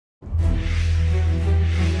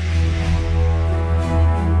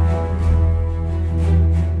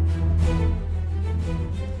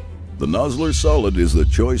The Nosler Solid is the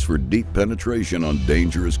choice for deep penetration on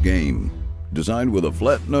dangerous game. Designed with a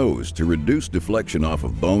flat nose to reduce deflection off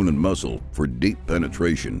of bone and muscle for deep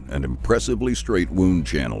penetration and impressively straight wound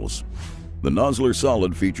channels. The Nosler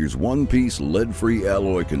Solid features one-piece lead-free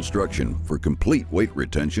alloy construction for complete weight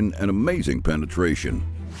retention and amazing penetration.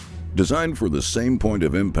 Designed for the same point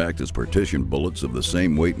of impact as Partition bullets of the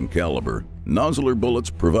same weight and caliber, Nosler bullets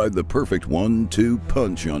provide the perfect 1-2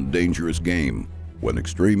 punch on dangerous game. When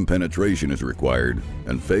extreme penetration is required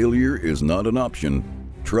and failure is not an option,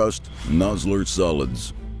 trust Nosler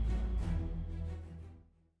Solids.